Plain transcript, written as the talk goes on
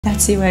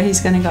Let's see where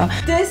he's gonna go.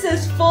 This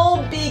is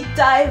full beak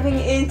diving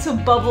into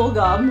bubble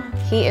gum.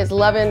 He is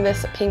loving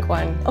this pink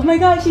one. Oh my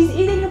gosh, he's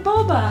eating a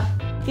boba.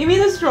 Give me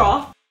the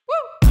straw.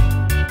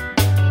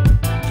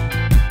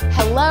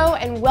 Hello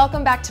and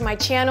welcome back to my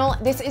channel.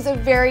 This is a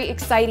very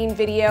exciting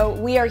video.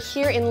 We are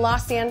here in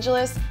Los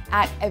Angeles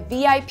at a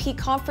VIP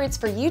conference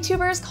for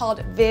YouTubers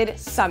called Vid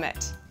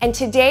Summit. And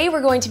today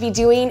we're going to be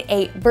doing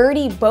a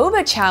Birdie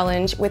Boba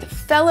challenge with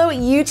fellow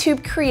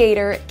YouTube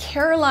creator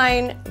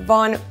Caroline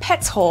von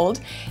Petzold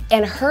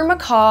and her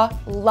macaw,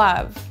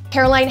 Love.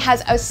 Caroline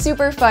has a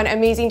super fun,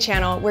 amazing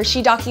channel where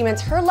she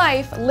documents her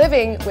life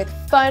living with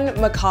fun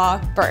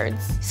macaw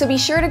birds. So be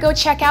sure to go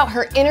check out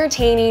her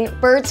entertaining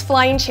Birds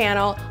Flying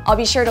channel. I'll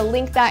be sure to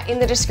link that in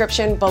the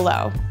description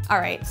below. All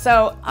right,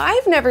 so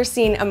I've never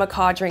seen a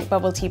macaw drink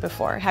bubble tea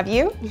before. Have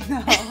you?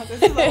 No,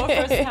 this is our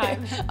first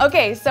time.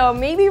 Okay, so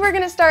maybe we're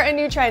gonna start a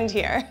new trend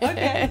here.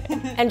 Okay.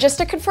 And just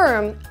to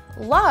confirm,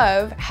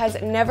 Love has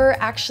never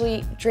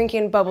actually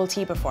drinking bubble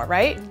tea before,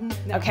 right?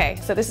 No. Okay,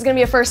 so this is gonna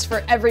be a first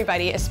for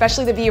everybody,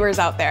 especially the viewers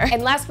out there.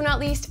 And last but not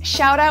least,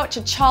 shout out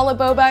to Chala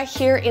Boba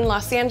here in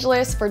Los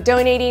Angeles for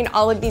donating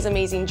all of these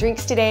amazing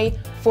drinks today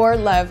for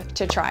Love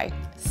to try.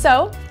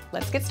 So,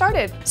 let's get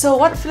started. So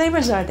what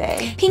flavors are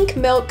they? Pink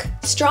milk,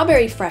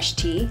 strawberry fresh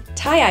tea,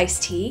 Thai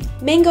iced tea,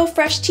 mango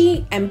fresh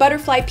tea, and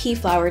butterfly pea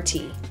flower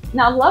tea.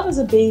 Now Love is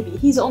a baby.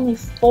 He's only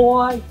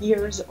 4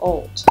 years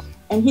old.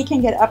 And he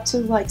can get up to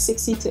like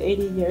 60 to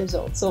 80 years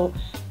old. So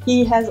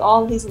he has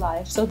all his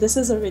life. So this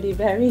is already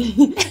very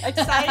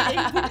exciting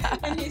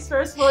in his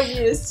first 4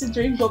 years to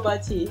drink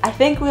boba tea. I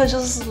think we'll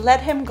just let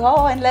him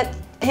go and let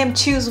him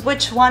choose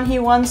which one he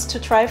wants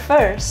to try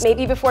first.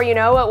 Maybe before you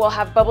know it, we'll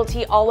have bubble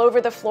tea all over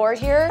the floor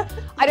here.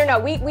 I don't know,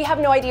 we have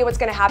no idea what's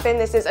gonna happen.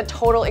 This is a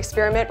total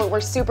experiment, but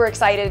we're super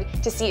excited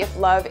to see if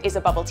Love is a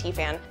bubble tea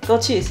fan. Go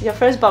choose your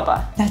first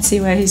boba. Let's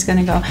see where he's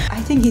gonna go. I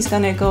think he's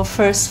gonna go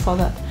first for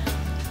the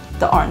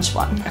orange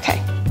one. Okay.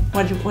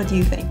 What do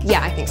you think?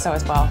 Yeah, I think so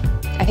as well.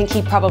 I think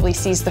he probably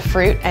sees the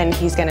fruit and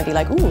he's gonna be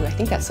like, ooh, I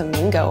think that's some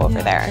mango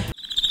over there.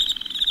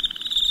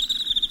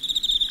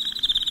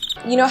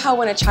 You know how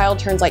when a child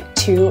turns like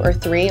 2 or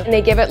 3 and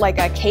they give it like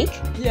a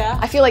cake? Yeah.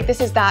 I feel like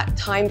this is that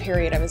time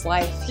period of his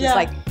life. He's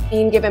like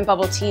being given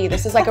bubble tea.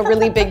 This is like a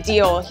really big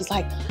deal. He's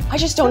like, I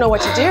just don't know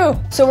what to do.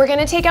 So we're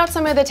gonna take out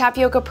some of the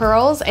tapioca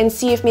pearls and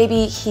see if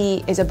maybe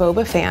he is a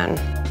boba fan.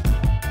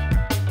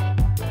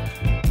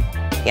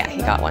 Yeah,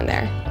 he got one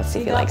there. Let's see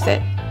if he likes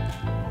it.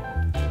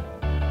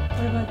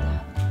 What about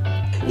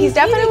that? He's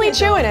definitely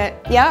chewing it.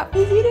 Yeah.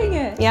 He's eating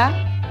it. Yeah.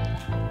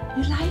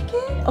 You like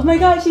it? Oh my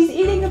gosh, he's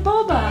eating a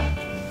boba.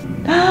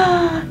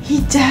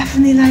 He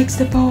definitely likes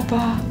the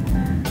boba.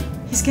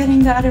 He's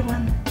getting the other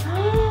one.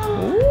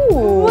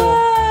 Ooh.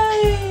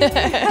 Why?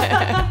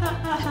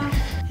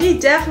 He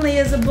definitely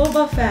is a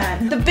boba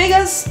fan. The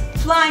biggest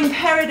flying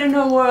parrot in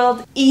the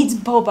world eats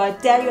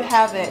boba. There you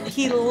have it.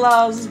 He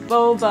loves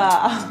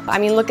boba. I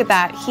mean, look at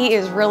that. He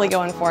is really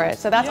going for it.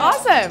 So that's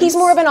awesome. He's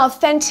more of an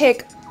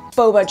authentic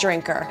boba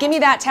drinker. Give me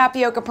that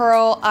tapioca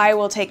pearl, I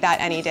will take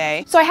that any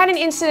day. So I had an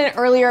incident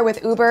earlier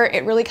with Uber.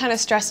 It really kind of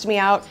stressed me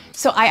out.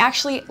 So I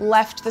actually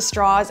left the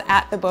straws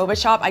at the boba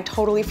shop. I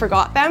totally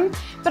forgot them.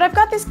 But I've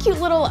got this cute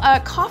little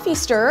coffee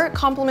stir,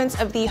 compliments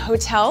of the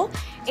hotel.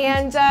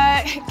 And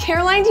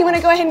Caroline, do you want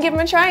to go ahead and give him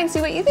a try and see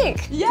what you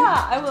think?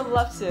 Yeah, I would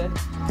love to.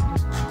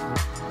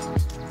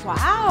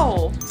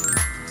 Wow.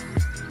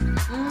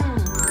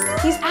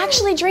 He's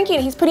actually drinking.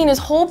 He's putting his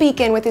whole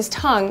beak in with his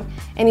tongue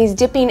and he's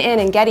dipping in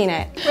and getting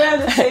it. We have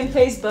the same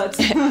taste buds.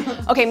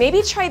 Okay,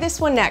 maybe try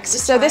this one next.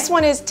 So this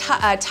one is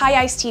Thai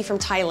iced tea from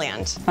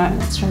Thailand. All right,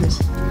 let's try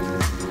this.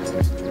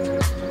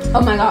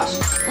 Oh my gosh.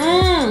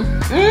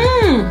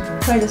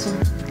 Try this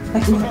one.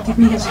 Like, give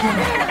me the straw.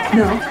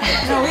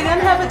 No, we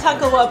didn't have a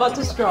taco about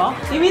the straw.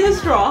 Give me the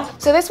straw.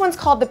 So this one's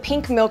called the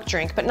pink milk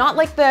drink, but not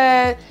like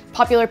the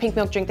popular pink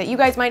milk drink that you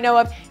guys might know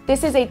of.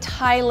 This is a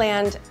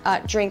Thailand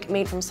drink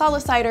made from sala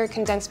cider,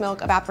 condensed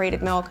milk,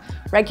 evaporated milk,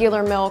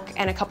 regular milk,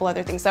 and a couple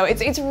other things. So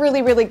it's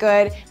really, really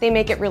good. They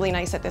make it really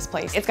nice at this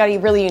place. It's got a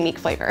really unique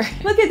flavor.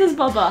 Look at this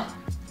boba.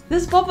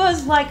 This boba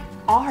is like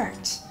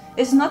art.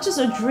 It's not just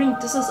a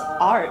drink, this is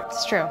art.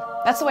 It's true.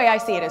 That's the way I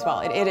see it as well.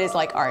 It is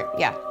like art.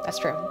 Yeah, that's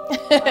true.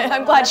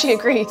 I'm glad she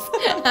agrees.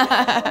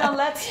 Now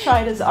let's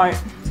try this art.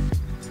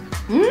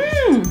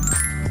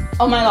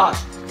 Oh my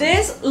gosh.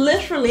 This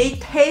literally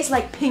tastes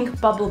like pink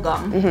bubble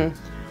gum.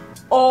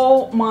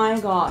 Oh my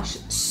gosh,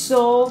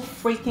 so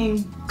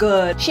freaking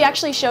good. She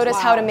actually showed us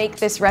how to make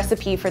this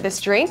recipe for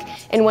this drink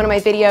in one of my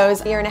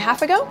videos a year and a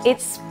half ago.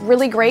 It's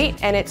really great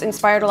and it's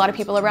inspired a lot of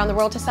people around the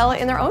world to sell it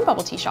in their own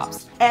bubble tea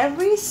shops.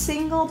 Every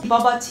single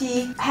boba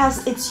tea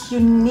has its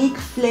unique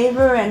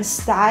flavor and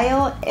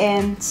style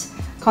and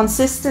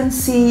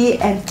consistency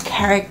and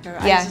character.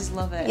 Yeah. I just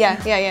love it.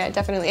 Yeah,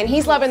 definitely. And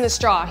he's loving the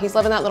straw. He's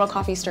loving that little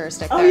coffee stir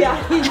stick there. Oh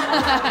yeah.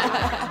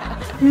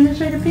 You wanna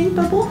try the pink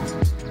bubble?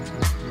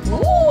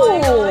 Oh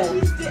my gosh,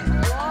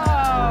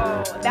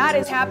 Whoa, that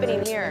is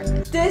happening here.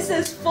 This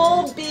is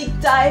full beak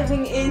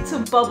diving into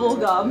bubble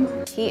gum.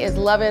 He is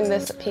loving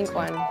this pink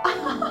one.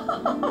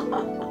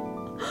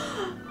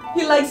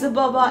 He likes the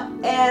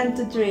boba and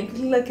the drink.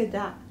 Look at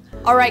that.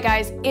 All right,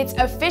 guys, it's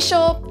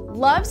official.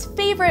 Love's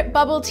favorite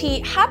bubble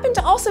tea happened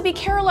to also be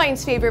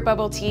Caroline's favorite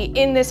bubble tea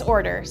in this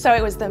order. So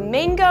it was the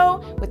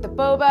mango with the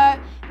boba,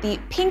 the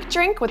pink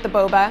drink with the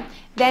boba,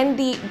 then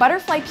the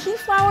butterfly pea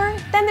flower,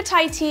 then the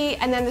Thai tea,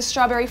 and then the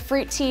strawberry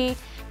fruit tea.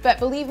 But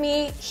believe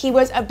me, he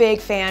was a big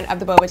fan of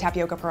the boba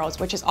tapioca pearls,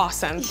 which is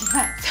awesome.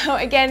 Yeah. So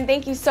again,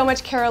 thank you so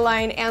much,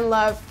 Caroline and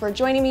Love, for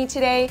joining me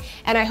today.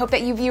 And I hope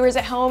that you viewers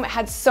at home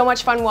had so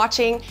much fun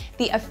watching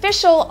the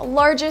official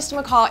largest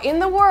macaw in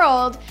the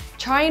world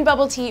trying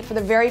bubble tea for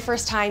the very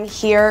first time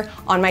here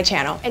on my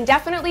channel. And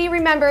definitely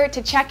remember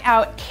to check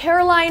out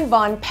Caroline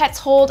von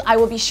Petzhold. I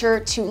will be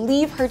sure to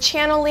leave her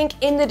channel link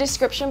in the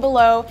description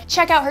below.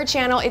 Check out her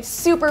channel. It's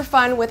super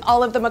fun with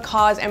all of the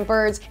macaws and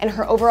birds and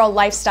her overall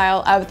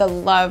lifestyle of the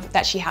love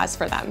that she has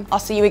for them. I'll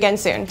see you again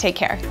soon. Take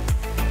care.